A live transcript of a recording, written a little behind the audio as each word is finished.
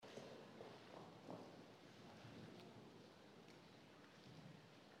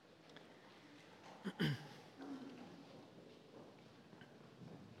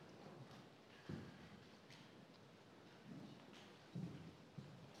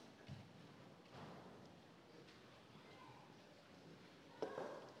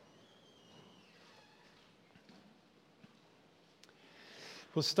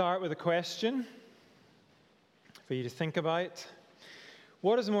We'll start with a question for you to think about.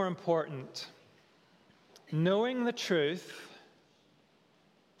 What is more important, knowing the truth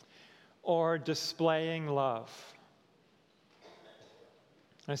or displaying love?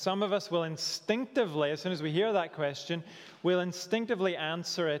 Now, some of us will instinctively, as soon as we hear that question, we'll instinctively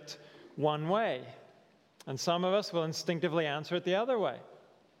answer it one way. And some of us will instinctively answer it the other way.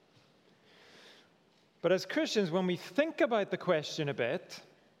 But as Christians, when we think about the question a bit,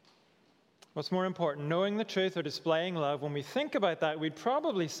 what's more important, knowing the truth or displaying love, when we think about that, we'd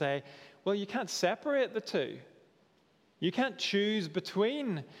probably say, well, you can't separate the two. You can't choose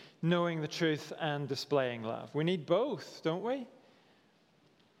between knowing the truth and displaying love. We need both, don't we?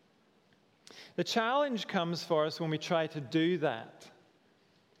 The challenge comes for us when we try to do that,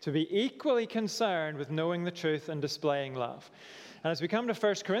 to be equally concerned with knowing the truth and displaying love. And as we come to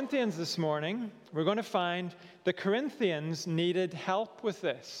 1 Corinthians this morning, we're going to find the Corinthians needed help with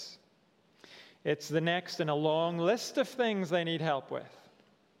this. It's the next in a long list of things they need help with.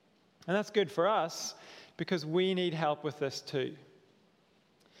 And that's good for us because we need help with this too.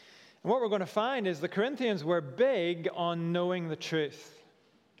 And what we're going to find is the Corinthians were big on knowing the truth.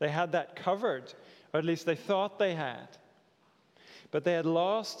 They had that covered, or at least they thought they had. But they had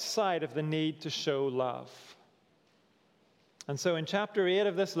lost sight of the need to show love. And so in chapter 8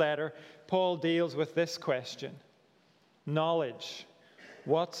 of this letter, Paul deals with this question. Knowledge.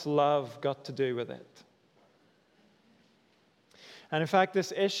 What's love got to do with it? And in fact,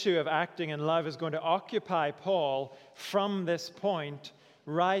 this issue of acting in love is going to occupy Paul from this point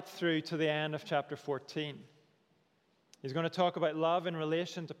right through to the end of chapter 14. He's going to talk about love in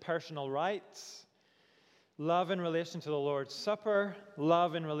relation to personal rights, love in relation to the Lord's Supper,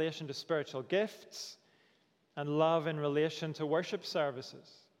 love in relation to spiritual gifts, and love in relation to worship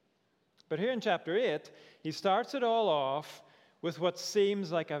services. But here in chapter 8, he starts it all off with what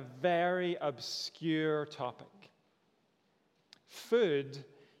seems like a very obscure topic. Food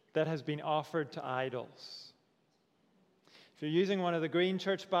that has been offered to idols. If you're using one of the Green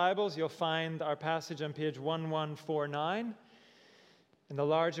Church Bibles, you'll find our passage on page 1149. In the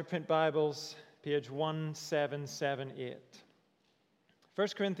larger print Bibles, page 1778. 1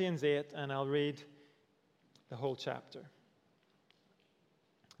 Corinthians 8, and I'll read the whole chapter.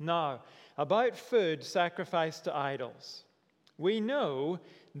 Now, about food sacrificed to idols. We know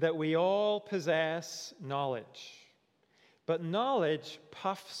that we all possess knowledge. But knowledge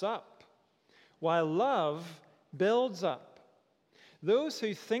puffs up, while love builds up. Those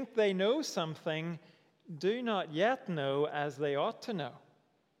who think they know something do not yet know as they ought to know.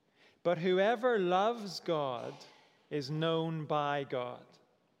 But whoever loves God is known by God.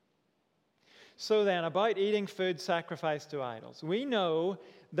 So then, about eating food sacrificed to idols. We know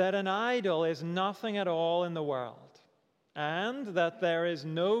that an idol is nothing at all in the world, and that there is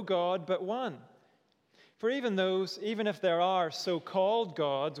no God but one. For even if there are so-called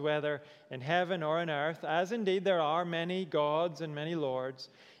gods, whether in heaven or on earth, as indeed there are many gods and many lords,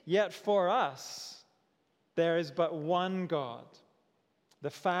 yet for us there is but one God,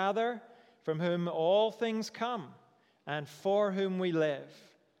 the Father, from whom all things come, and for whom we live.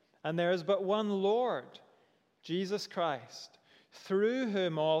 And there is but one Lord, Jesus Christ, through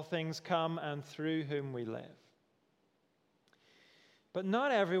whom all things come and through whom we live. But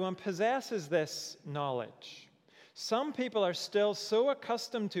not everyone possesses this knowledge. Some people are still so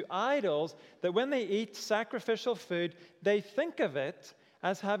accustomed to idols that when they eat sacrificial food, they think of it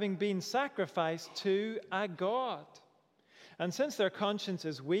as having been sacrificed to a god. And since their conscience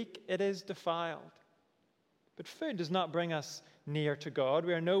is weak, it is defiled. But food does not bring us near to God.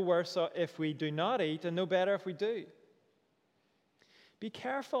 We are no worse if we do not eat, and no better if we do. Be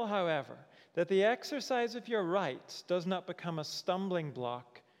careful, however, that the exercise of your rights does not become a stumbling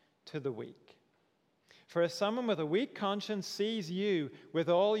block to the weak. For if someone with a weak conscience sees you with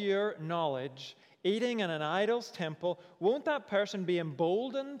all your knowledge eating in an idol's temple, won't that person be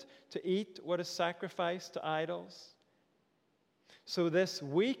emboldened to eat what is sacrificed to idols? So this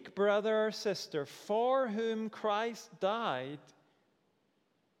weak brother or sister for whom Christ died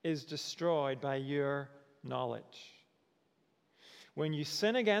is destroyed by your knowledge. When you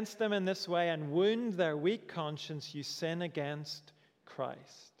sin against them in this way and wound their weak conscience, you sin against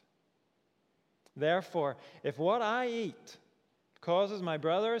Christ. Therefore, if what I eat causes my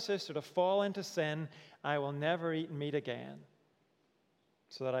brother or sister to fall into sin, I will never eat meat again,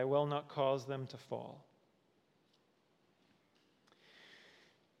 so that I will not cause them to fall.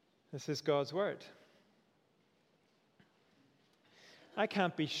 This is God's word. I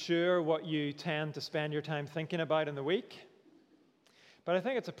can't be sure what you tend to spend your time thinking about in the week, but I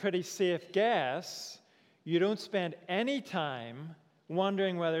think it's a pretty safe guess you don't spend any time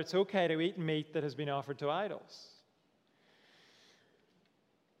wondering whether it's okay to eat meat that has been offered to idols.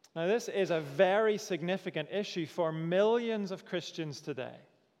 Now, this is a very significant issue for millions of Christians today,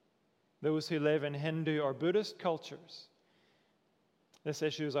 those who live in Hindu or Buddhist cultures. This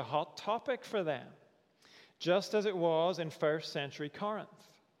issue is a hot topic for them, just as it was in first century Corinth.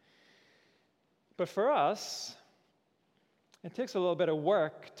 But for us, it takes a little bit of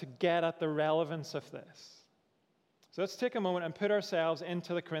work to get at the relevance of this. So let's take a moment and put ourselves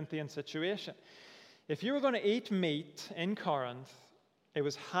into the Corinthian situation. If you were going to eat meat in Corinth, it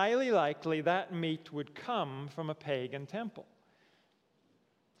was highly likely that meat would come from a pagan temple.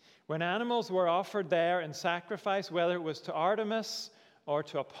 When animals were offered there in sacrifice, whether it was to Artemis or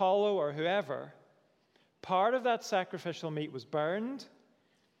to Apollo or whoever, part of that sacrificial meat was burned,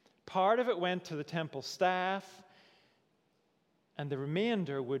 part of it went to the temple staff, and the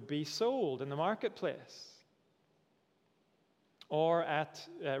remainder would be sold in the marketplace or at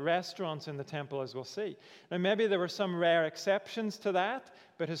restaurants in the temple, as we'll see. Now, maybe there were some rare exceptions to that,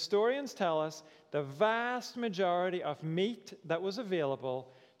 but historians tell us the vast majority of meat that was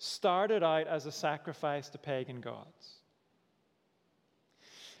available started out as a sacrifice to pagan gods.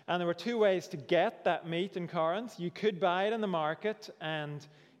 And there were two ways to get that meat in Corinth. You could buy it in the market and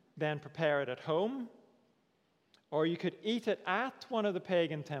then prepare it at home, or you could eat it at one of the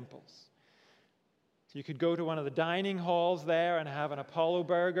pagan temples. So you could go to one of the dining halls there and have an Apollo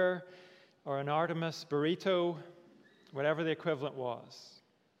burger or an Artemis burrito, whatever the equivalent was.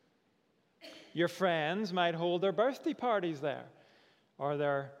 Your friends might hold their birthday parties there or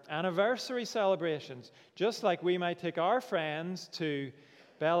their anniversary celebrations, just like we might take our friends to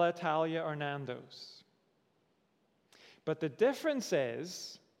Bella Italia or Nando's. But the difference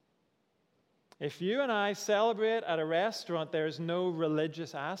is, if you and I celebrate at a restaurant, there is no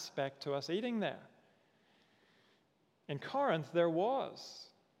religious aspect to us eating there. In Corinth, there was.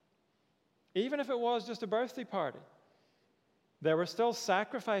 Even if it was just a birthday party, there were still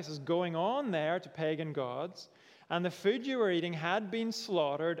sacrifices going on there to pagan gods, and the food you were eating had been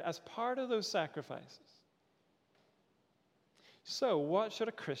slaughtered as part of those sacrifices. So, what should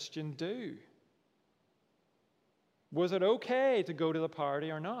a Christian do? Was it okay to go to the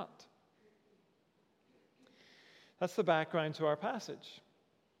party or not? That's the background to our passage.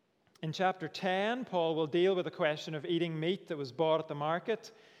 In chapter 10, Paul will deal with the question of eating meat that was bought at the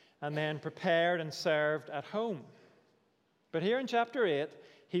market and then prepared and served at home. But here in chapter 8,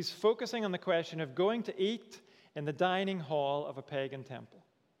 he's focusing on the question of going to eat in the dining hall of a pagan temple.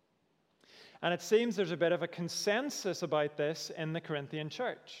 And it seems there's a bit of a consensus about this in the Corinthian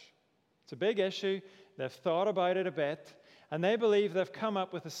church. It's a big issue. They've thought about it a bit, and they believe they've come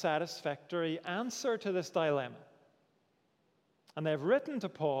up with a satisfactory answer to this dilemma. And they've written to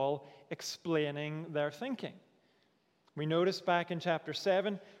Paul explaining their thinking. We notice back in chapter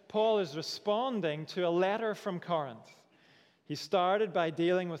 7, Paul is responding to a letter from Corinth. He started by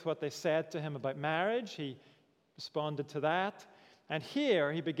dealing with what they said to him about marriage. He responded to that. And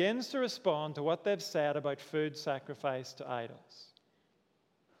here he begins to respond to what they've said about food sacrificed to idols.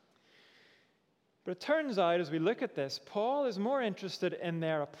 But it turns out, as we look at this, Paul is more interested in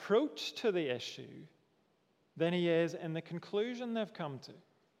their approach to the issue than he is in the conclusion they've come to.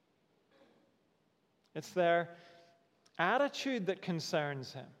 It's their attitude that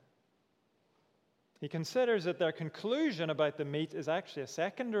concerns him. He considers that their conclusion about the meat is actually a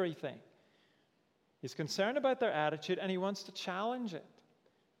secondary thing. He's concerned about their attitude, and he wants to challenge it.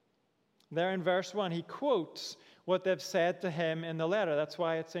 There in verse 1, he quotes what they've said to him in the letter. That's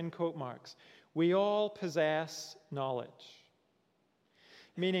why it's in quote marks. We all possess knowledge.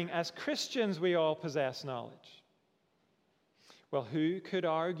 Meaning, as Christians, we all possess knowledge. Well, who could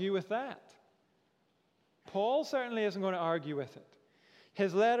argue with that? Paul certainly isn't going to argue with it.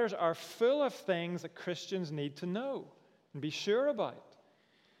 His letters are full of things that Christians need to know and be sure about.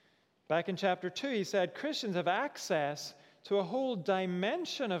 Back in chapter 2, he said Christians have access to a whole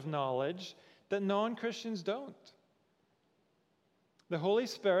dimension of knowledge that non-Christians don't. The Holy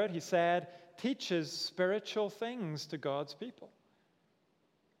Spirit, he said, teaches spiritual things to God's people.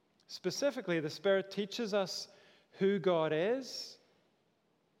 Specifically, the Spirit teaches us who God is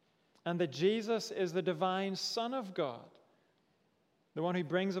and that Jesus is the divine Son of God, the one who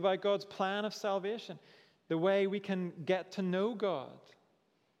brings about God's plan of salvation, the way we can get to know God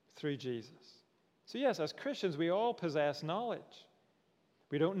through Jesus. So yes, as Christians, we all possess knowledge.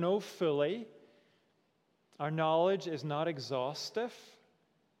 We don't know fully. Our knowledge is not exhaustive,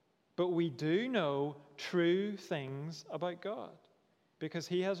 but we do know true things about God because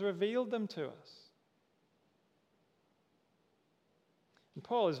he has revealed them to us. And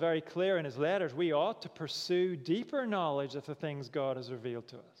Paul is very clear in his letters. We ought to pursue deeper knowledge of the things God has revealed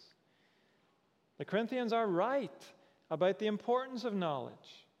to us. The Corinthians are right about the importance of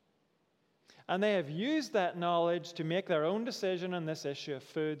knowledge. And they have used that knowledge to make their own decision on this issue of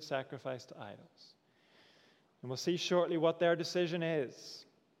food sacrificed to idols. And we'll see shortly what their decision is.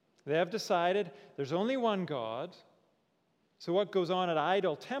 They have decided there's only one God, so what goes on at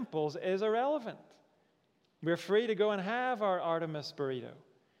idol temples is irrelevant. We're free to go and have our Artemis burrito.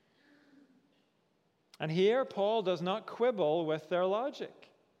 And here, Paul does not quibble with their logic.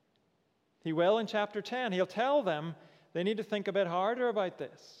 He will in chapter 10. He'll tell them they need to think a bit harder about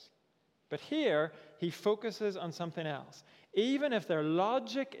this. But here, he focuses on something else. Even if their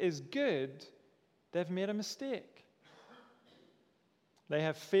logic is good, they've made a mistake. They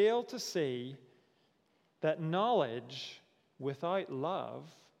have failed to see that knowledge without love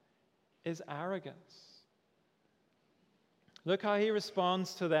is arrogance. Look how he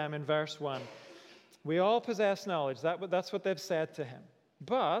responds to them in verse 1. We all possess knowledge. That's what they've said to him.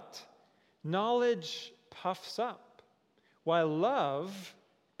 But knowledge puffs up, while love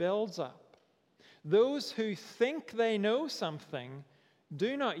builds up. Those who think they know something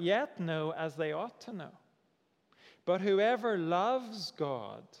do not yet know as they ought to know. But whoever loves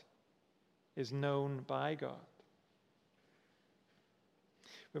God is known by God.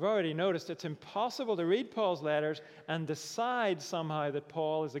 We've already noticed it's impossible to read Paul's letters and decide somehow that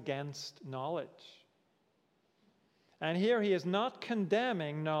Paul is against knowledge. And here he is not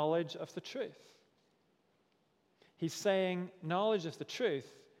condemning knowledge of the truth. He's saying knowledge of the truth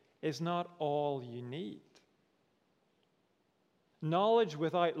is not all you need. Knowledge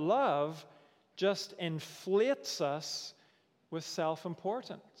without love just inflates us with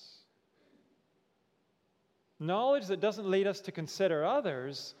self-importance. Knowledge that doesn't lead us to consider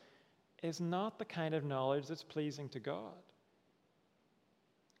others is not the kind of knowledge that's pleasing to God.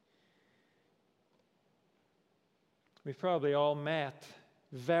 We've probably all met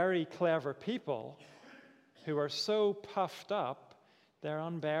very clever people who are so puffed up they're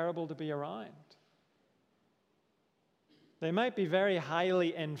unbearable to be around. They might be very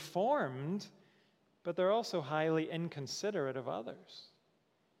highly informed, but they're also highly inconsiderate of others.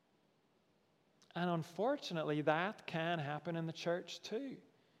 And unfortunately, that can happen in the church too.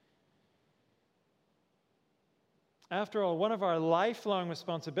 After all, one of our lifelong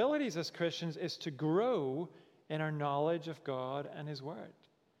responsibilities as Christians is to grow in our knowledge of God and His Word.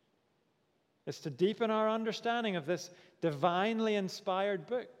 It's to deepen our understanding of this divinely inspired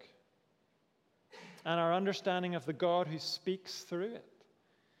book and our understanding of the God who speaks through it.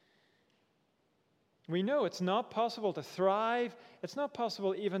 We know it's not possible to thrive, it's not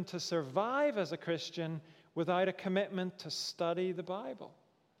possible even to survive as a Christian without a commitment to study the Bible.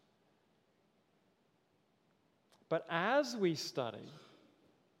 But as we study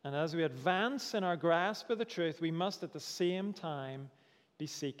and as we advance in our grasp of the truth, we must at the same time be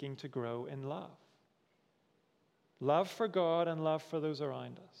seeking to grow in love. Love for God and love for those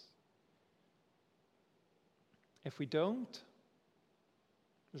around us. If we don't,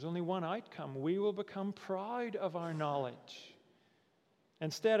 there's only one outcome. We will become proud of our knowledge.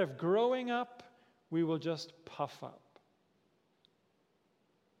 Instead of growing up, we will just puff up.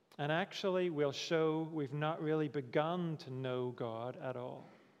 And actually, we'll show we've not really begun to know God at all.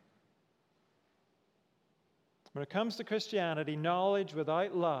 When it comes to Christianity, knowledge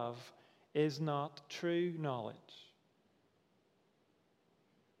without love is not true knowledge.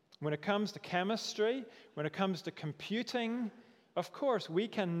 When it comes to chemistry, when it comes to computing, of course, we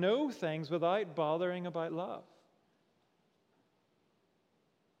can know things without bothering about love.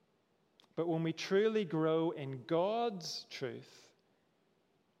 But when we truly grow in God's truth,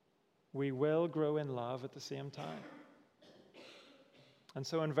 we will grow in love at the same time. And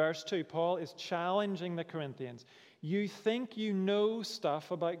so in verse 2, Paul is challenging the Corinthians. You think you know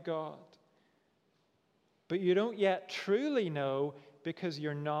stuff about God, but you don't yet truly know because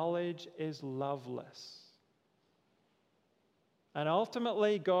your knowledge is loveless. And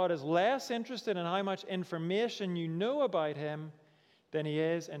ultimately, God is less interested in how much information you know about Him than He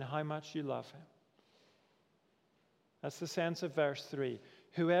is in how much you love Him. That's the sense of verse 3.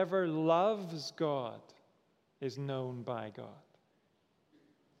 Whoever loves God is known by God.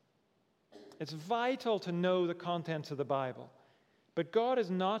 It's vital to know the contents of the Bible. But God is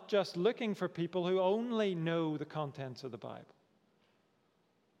not just looking for people who only know the contents of the Bible.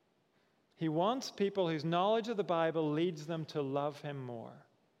 He wants people whose knowledge of the Bible leads them to love Him more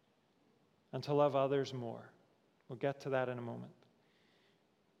and to love others more. We'll get to that in a moment.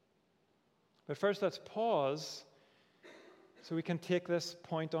 But first, let's pause so we can take this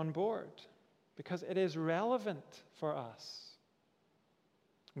point on board, because it is relevant for us.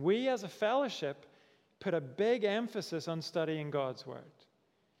 We as a fellowship put a big emphasis on studying God's Word.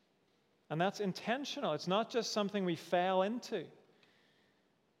 And that's intentional. It's not just something we fell into.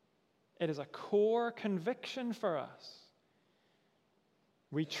 It is a core conviction for us.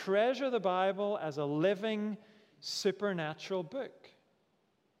 We treasure the Bible as a living, supernatural book.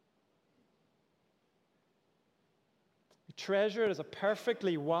 We treasure it as a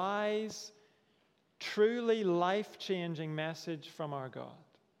perfectly wise, truly life-changing message from our God.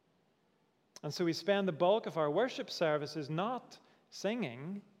 And so we spend the bulk of our worship services not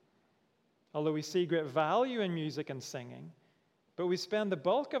singing, although we see great value in music and singing, but we spend the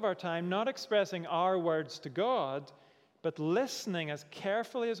bulk of our time not expressing our words to God, but listening as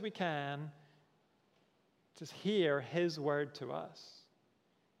carefully as we can to hear His word to us.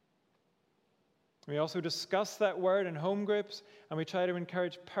 We also discuss that word in home groups, and we try to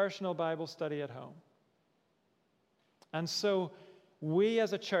encourage personal Bible study at home. And so we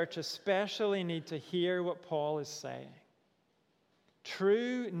as a church especially need to hear what Paul is saying.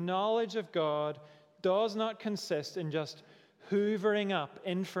 True knowledge of God does not consist in just hoovering up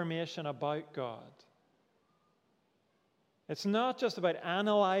information about God. It's not just about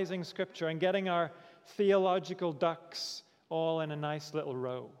analyzing Scripture and getting our theological ducks all in a nice little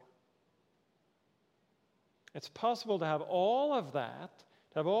row. It's possible to have all of that,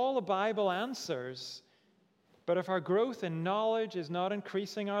 to have all the Bible answers, but if our growth in knowledge is not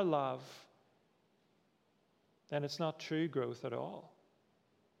increasing our love, then it's not true growth at all.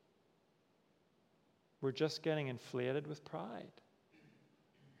 We're just getting inflated with pride.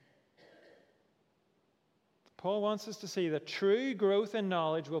 Paul wants us to see that true growth in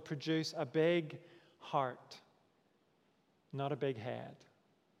knowledge will produce a big heart, not a big head.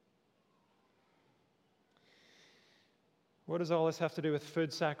 What does all this have to do with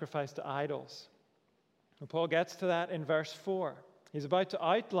food sacrificed to idols? Well, Paul gets to that in verse 4. He's about to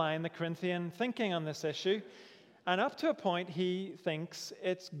outline the Corinthian thinking on this issue, and up to a point he thinks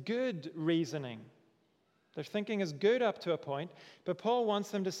it's good reasoning. Their thinking is good up to a point, but Paul wants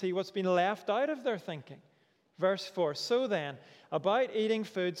them to see what's been left out of their thinking. Verse 4, so then, about eating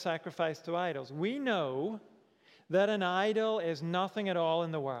food sacrificed to idols, we know that an idol is nothing at all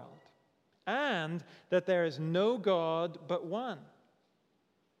in the world, and that there is no God but one.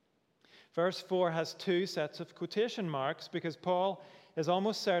 Verse 4 has two sets of quotation marks because Paul is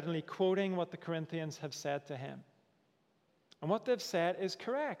almost certainly quoting what the Corinthians have said to him. And what they've said is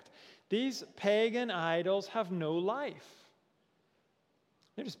correct. These pagan idols have no life.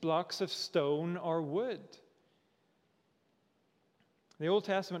 They're just blocks of stone or wood. The Old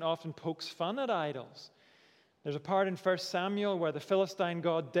Testament often pokes fun at idols. There's a part in 1 Samuel where the Philistine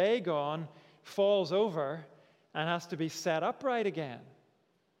god Dagon falls over and has to be set upright again.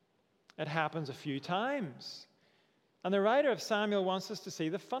 It happens a few times. And the writer of Samuel wants us to see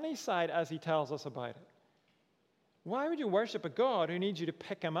the funny side as he tells us about it. Why would you worship a God who needs you to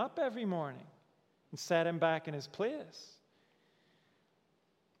pick him up every morning and set him back in his place?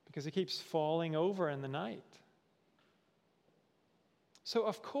 Because he keeps falling over in the night. So,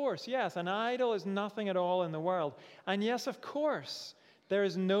 of course, yes, an idol is nothing at all in the world. And yes, of course, there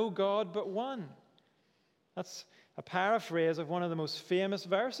is no God but one. That's a paraphrase of one of the most famous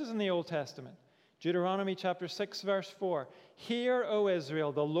verses in the Old Testament. Deuteronomy chapter 6, verse 4. Hear, O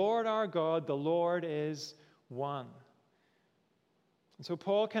Israel, the Lord our God, the Lord is one. And so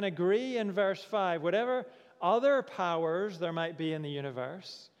Paul can agree in verse 5, whatever other powers there might be in the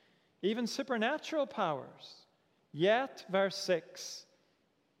universe, even supernatural powers, yet, verse 6,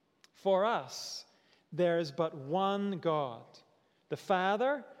 for us there is but one God, the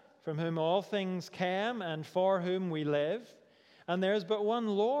Father, from whom all things came and for whom we live, and there is but one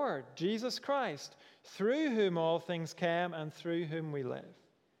Lord, Jesus Christ, through whom all things came and through whom we live.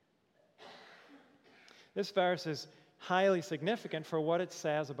 This verse is highly significant for what it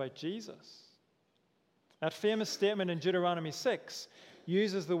says about Jesus. That famous statement in Deuteronomy 6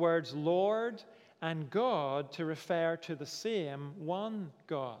 uses the words Lord and God to refer to the same one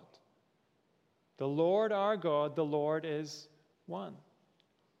God. The Lord our God, the Lord is one.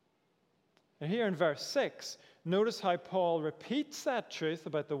 Now here in verse 6, notice how Paul repeats that truth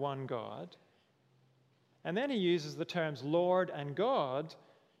about the one God, and then he uses the terms Lord and God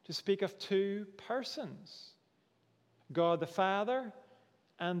to speak of two persons, God the Father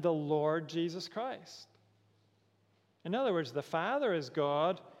and the Lord Jesus Christ. In other words, the Father is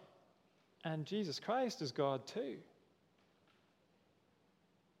God and Jesus Christ is God too.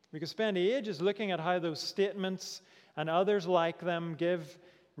 We could spend ages looking at how those statements and others like them give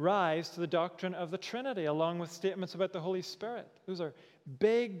rise to the doctrine of the Trinity, along with statements about the Holy Spirit. Those are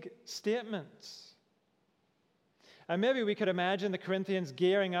big statements. And maybe we could imagine the Corinthians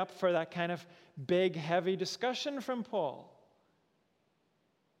gearing up for that kind of big, heavy discussion from Paul.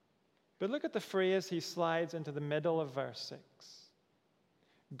 But look at the phrase he slides into the middle of verse 6.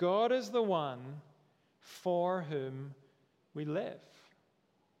 God is the one for whom we live.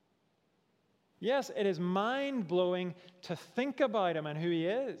 Yes, it is mind-blowing to think about him and who he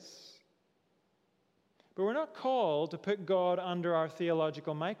is. But we're not called to put God under our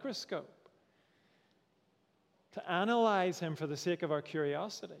theological microscope, to analyze him for the sake of our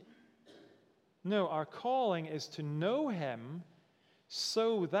curiosity. No, our calling is to know him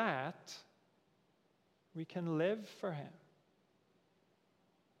so that we can live for him.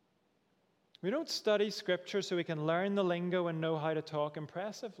 We don't study Scripture so we can learn the lingo and know how to talk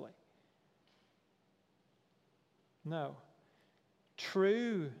impressively. No.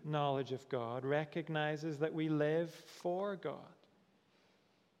 True knowledge of God recognizes that we live for God.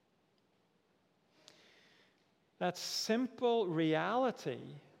 That simple reality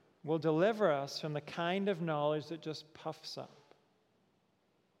will deliver us from the kind of knowledge that just puffs up.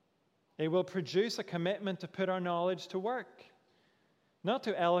 It will produce a commitment to put our knowledge to work, not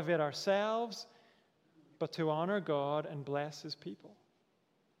to elevate ourselves, but to honor God and bless his people.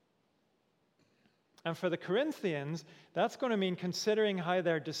 And for the Corinthians, that's going to mean considering how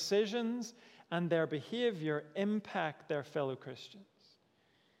their decisions and their behavior impact their fellow Christians.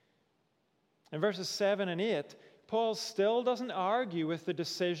 In verses 7 and 8, Paul still doesn't argue with the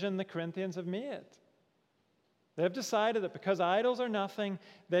decision the Corinthians have made. They've decided that because idols are nothing,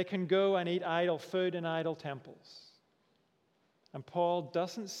 they can go and eat idol food in idol temples. And Paul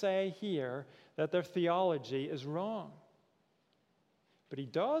doesn't say here that their theology is wrong. But he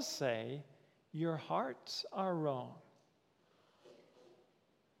does say, your hearts are wrong.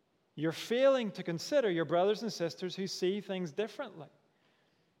 You're failing to consider your brothers and sisters who see things differently.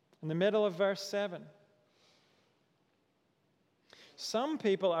 In the middle of verse 7, some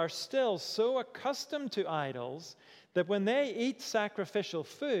people are still so accustomed to idols that when they eat sacrificial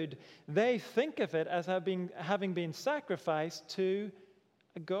food, they think of it as having been sacrificed to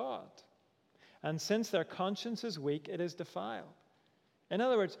a god. And since their conscience is weak, it is defiled. In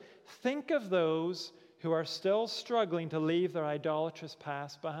other words, think of those who are still struggling to leave their idolatrous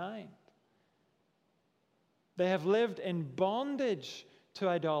past behind. They have lived in bondage to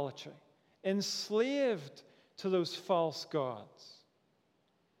idolatry, enslaved to those false gods.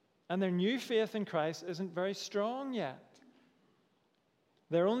 And their new faith in Christ isn't very strong yet.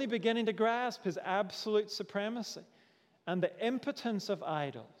 They're only beginning to grasp his absolute supremacy and the impotence of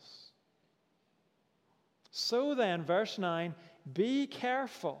idols. So then, verse 9, be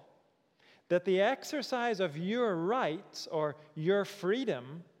careful that the exercise of your rights or your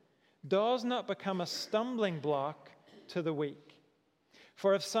freedom does not become a stumbling block to the weak.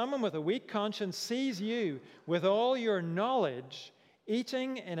 For if someone with a weak conscience sees you with all your knowledge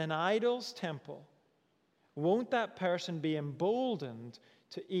eating in an idol's temple, won't that person be emboldened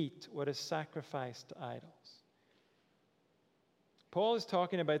to eat what is sacrificed to idols? Paul is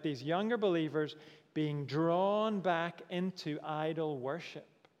talking about these younger believers being drawn back into idol worship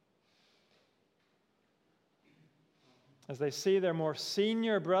as they see their more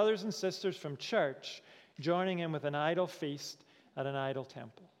senior brothers and sisters from church joining in with an idol feast at an idol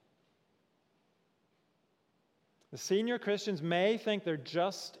temple. The senior Christians may think they're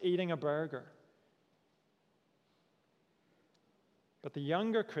just eating a burger, but the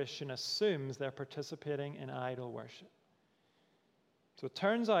younger Christian assumes they're participating in idol worship. So it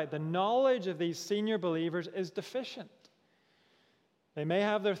turns out the knowledge of these senior believers is deficient. They may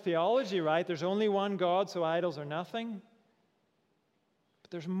have their theology right. There's only one God, so idols are nothing.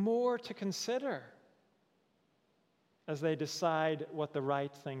 But there's more to consider as they decide what the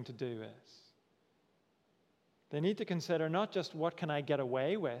right thing to do is. They need to consider not just what can I get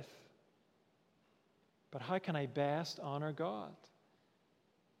away with, but how can I best honor God?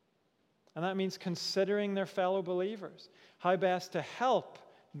 And that means considering their fellow believers, how best to help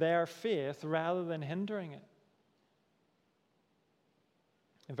their faith rather than hindering it.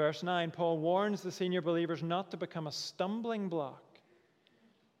 In verse 9, Paul warns the senior believers not to become a stumbling block.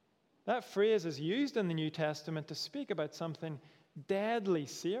 That phrase is used in the New Testament to speak about something deadly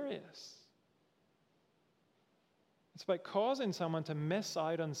serious. It's about causing someone to miss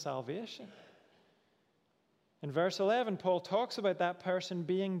out on salvation. In verse 11, Paul talks about that person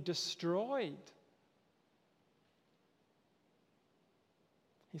being destroyed.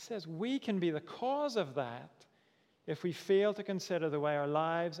 He says we can be the cause of that if we fail to consider the way our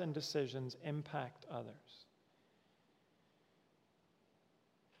lives and decisions impact others.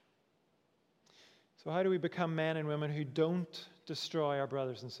 So how do we become men and women who don't destroy our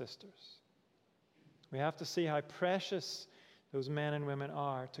brothers and sisters? We have to see how precious those men and women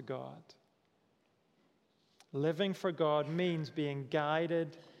are to God. Living for God means being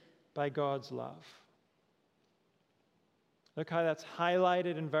guided by God's love. Look how that's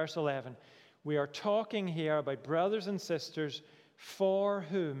highlighted in verse 11. We are talking here about brothers and sisters for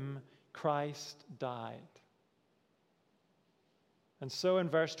whom Christ died. And so in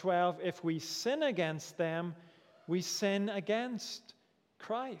verse 12, if we sin against them, we sin against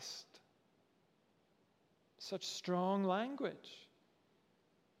Christ. Such strong language.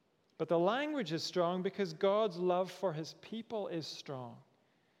 But the language is strong because God's love for his people is strong.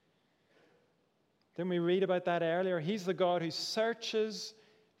 Didn't we read about that earlier? He's the God who searches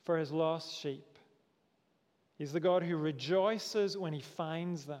for his lost sheep. He's the God who rejoices when he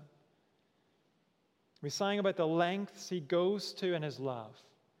finds them. We sang about the lengths he goes to in his love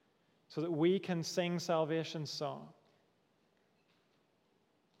so that we can sing salvation's song.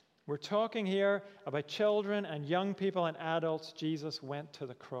 We're talking here about children and young people and adults Jesus went to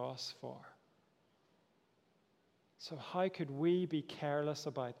the cross for. So how could we be careless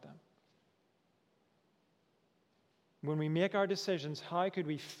about them? When we make our decisions, how could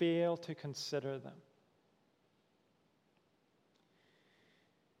we fail to consider them?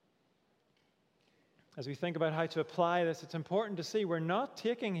 As we think about how to apply this, it's important to see we're not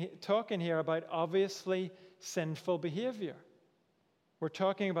talking here about obviously sinful behavior. We're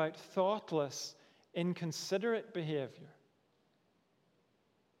talking about thoughtless, inconsiderate behavior.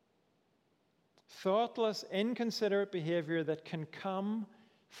 Thoughtless, inconsiderate behavior that can come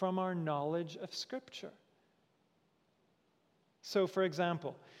from our knowledge of Scripture. So, for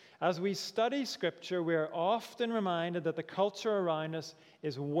example, as we study Scripture, we are often reminded that the culture around us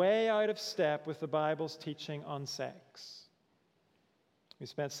is way out of step with the Bible's teaching on sex. We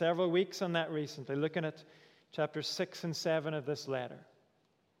spent several weeks on that recently, looking at chapters 6 and 7 of this letter.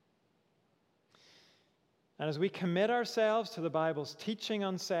 And as we commit ourselves to the Bible's teaching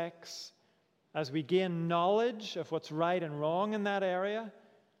on sex, as we gain knowledge of what's right and wrong in that area,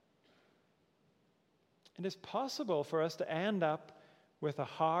 it is possible for us to end up with a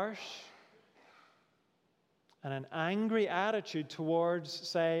harsh and an angry attitude towards,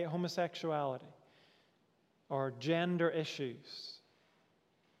 say, homosexuality or gender issues.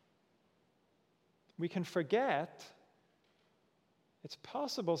 We can forget it's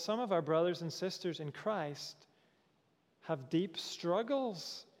possible some of our brothers and sisters in Christ have deep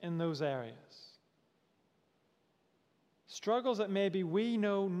struggles in those areas. Struggles that maybe we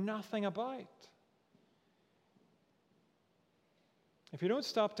know nothing about. If you don't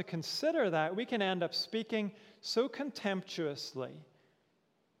stop to consider that, we can end up speaking so contemptuously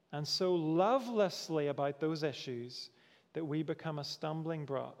and so lovelessly about those issues that we become a stumbling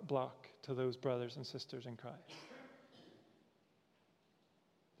block to those brothers and sisters in Christ.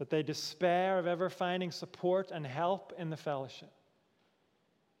 That they despair of ever finding support and help in the fellowship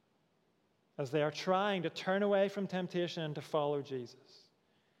as they are trying to turn away from temptation and to follow Jesus.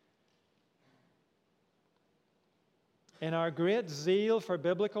 In our great zeal for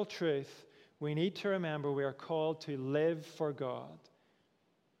biblical truth, we need to remember we are called to live for God.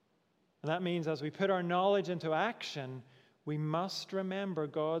 And that means as we put our knowledge into action, we must remember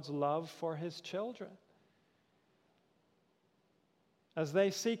God's love for his children. As they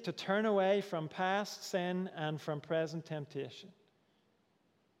seek to turn away from past sin and from present temptation.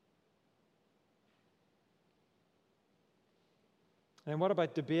 And what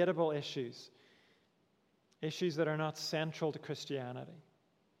about debatable issues? Issues that are not central to Christianity,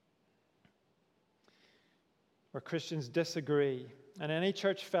 where Christians disagree. And in any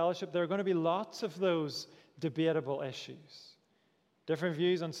church fellowship, there are going to be lots of those debatable issues. Different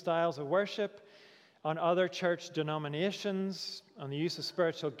views on styles of worship, on other church denominations, on the use of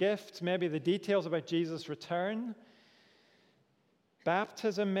spiritual gifts, maybe the details about Jesus' return,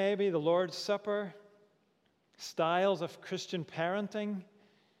 baptism maybe, the Lord's Supper, styles of Christian parenting.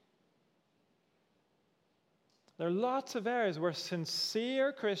 There are lots of areas where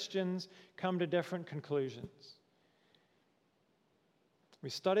sincere Christians come to different conclusions.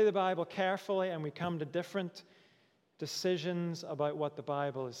 We study the Bible carefully and we come to different decisions about what the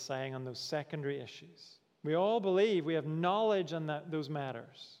Bible is saying on those secondary issues. We all believe we have knowledge on those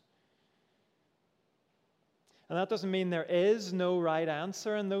matters. And that doesn't mean there is no right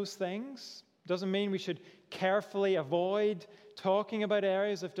answer in those things. It doesn't mean we should carefully avoid talking about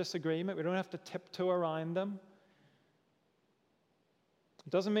areas of disagreement. We don't have to tiptoe around them. It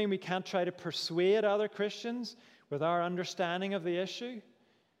doesn't mean we can't try to persuade other Christians with our understanding of the issue,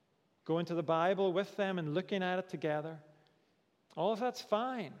 going to the Bible with them and looking at it together. All of that's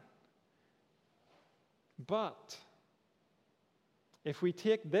fine. But If we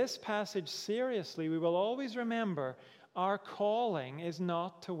take this passage seriously, we will always remember our calling is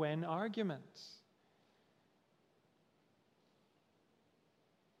not to win arguments.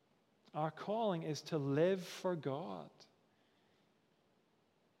 Our calling is to live for God.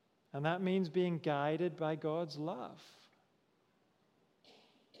 And that means being guided by God's love.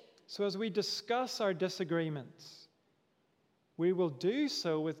 So as we discuss our disagreements, we will do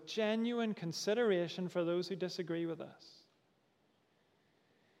so with genuine consideration for those who disagree with us.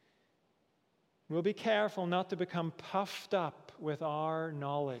 We'll be careful not to become puffed up with our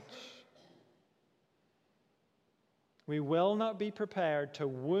knowledge. We will not be prepared to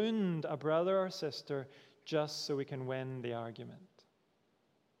wound a brother or sister just so we can win the argument.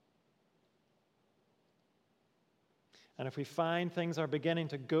 And if we find things are beginning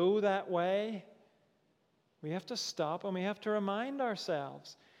to go that way, we have to stop and we have to remind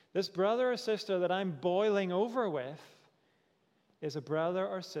ourselves, this brother or sister that I'm boiling over with is a brother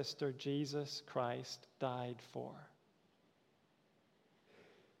or sister Jesus Christ died for.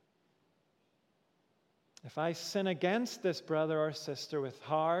 If I sin against this brother or sister with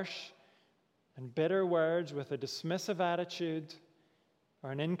harsh and bitter words, with a dismissive attitude or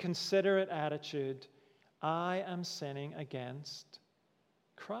an inconsiderate attitude, I am sinning against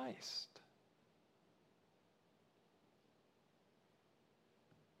Christ.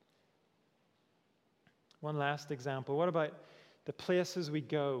 One last example. What about the places we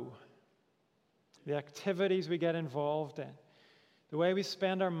go, the activities we get involved in, the way we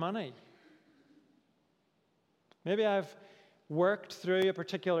spend our money? Maybe I've worked through a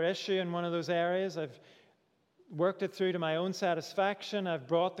particular issue in one of those areas. I've worked it through to my own satisfaction. I've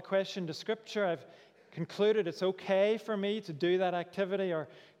brought the question to Scripture. I've concluded it's okay for me to do that activity or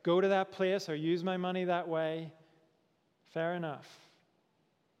go to that place or use my money that way. Fair enough.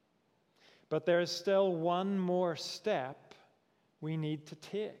 But there is still one more step we need to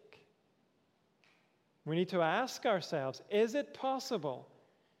take. We need to ask ourselves, is it possible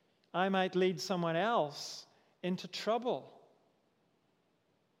I might lead someone else into trouble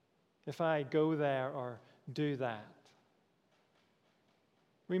if I go there or do that?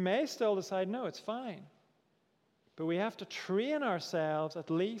 We may still decide, no, it's fine. But we have to train ourselves at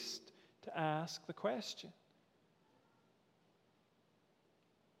least to ask the question.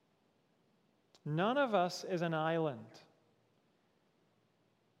 None of us is an island.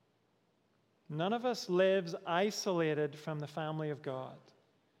 None of us lives isolated from the family of God.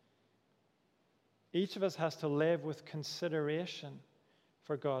 Each of us has to live with consideration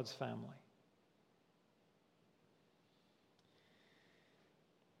for God's family.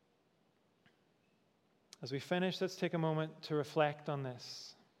 As we finish, let's take a moment to reflect on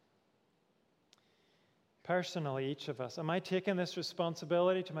this. Personally, each of us, am I taking this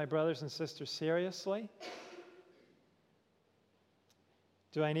responsibility to my brothers and sisters seriously?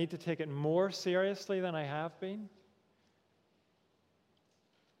 Do I need to take it more seriously than I have been?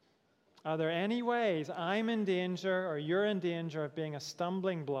 Are there any ways I'm in danger or you're in danger of being a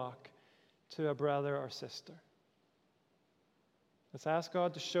stumbling block to a brother or sister? Let's ask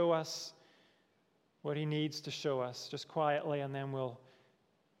God to show us what He needs to show us, just quietly, and then we'll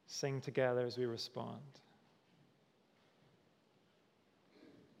sing together as we respond.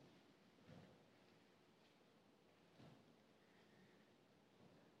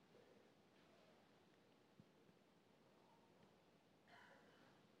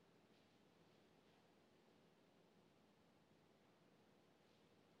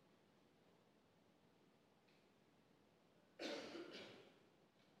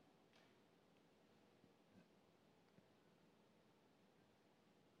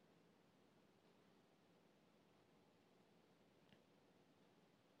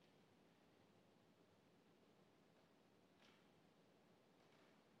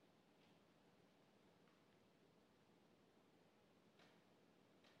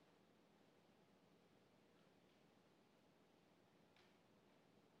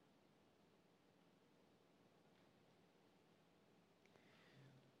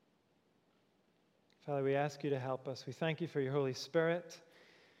 Father, we ask you to help us. We thank you for your Holy Spirit.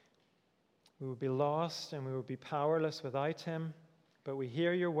 We would be lost and we would be powerless without Him, but we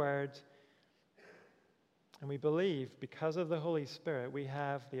hear your word and we believe because of the Holy Spirit we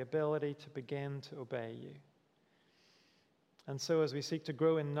have the ability to begin to obey you. And so as we seek to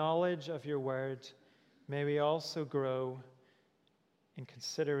grow in knowledge of your word, may we also grow in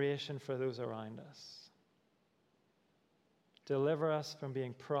consideration for those around us. Deliver us from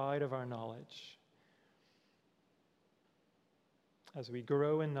being proud of our knowledge. As we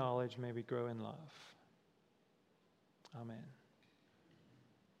grow in knowledge, may we grow in love. Amen.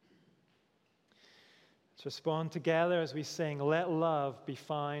 Let's respond together as we sing, "Let love be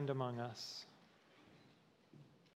found among us."